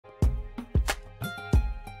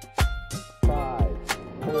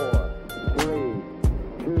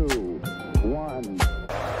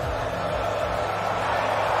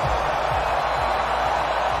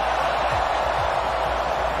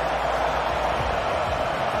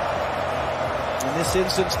this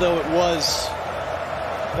instance, though, it was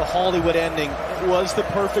the Hollywood ending. It was the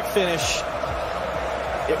perfect finish.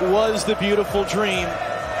 It was the beautiful dream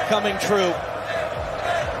coming true.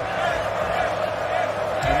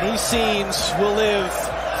 And these scenes will live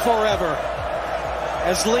forever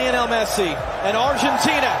as Lionel Messi and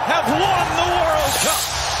Argentina have won the World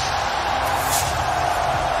Cup.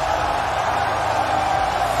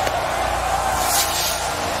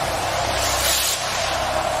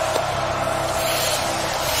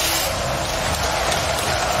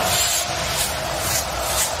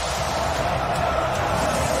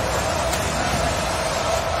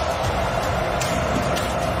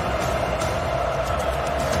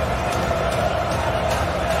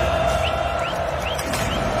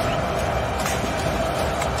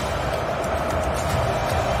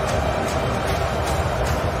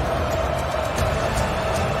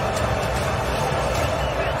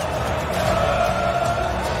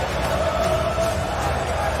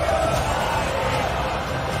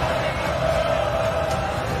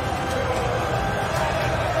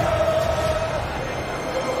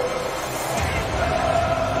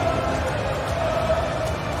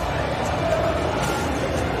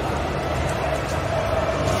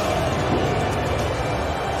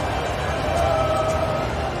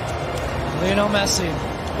 Lionel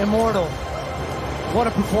Messi, immortal. What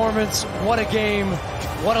a performance, what a game,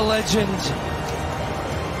 what a legend.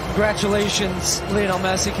 Congratulations, Lionel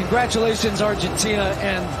Messi. Congratulations, Argentina,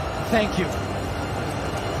 and thank you.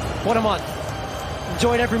 What a month.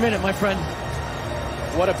 Enjoyed every minute, my friend.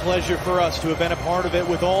 What a pleasure for us to have been a part of it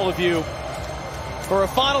with all of you. For a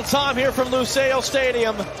final time here from Lusail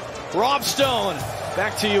Stadium, Rob Stone,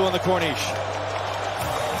 back to you on the Corniche.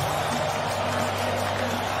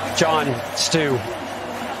 John, Stu,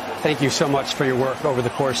 thank you so much for your work over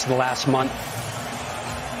the course of the last month.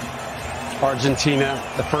 Argentina,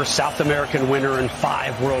 the first South American winner in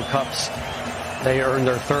 5 World Cups. They earned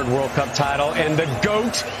their 3rd World Cup title, and the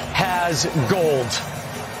GOAT has gold.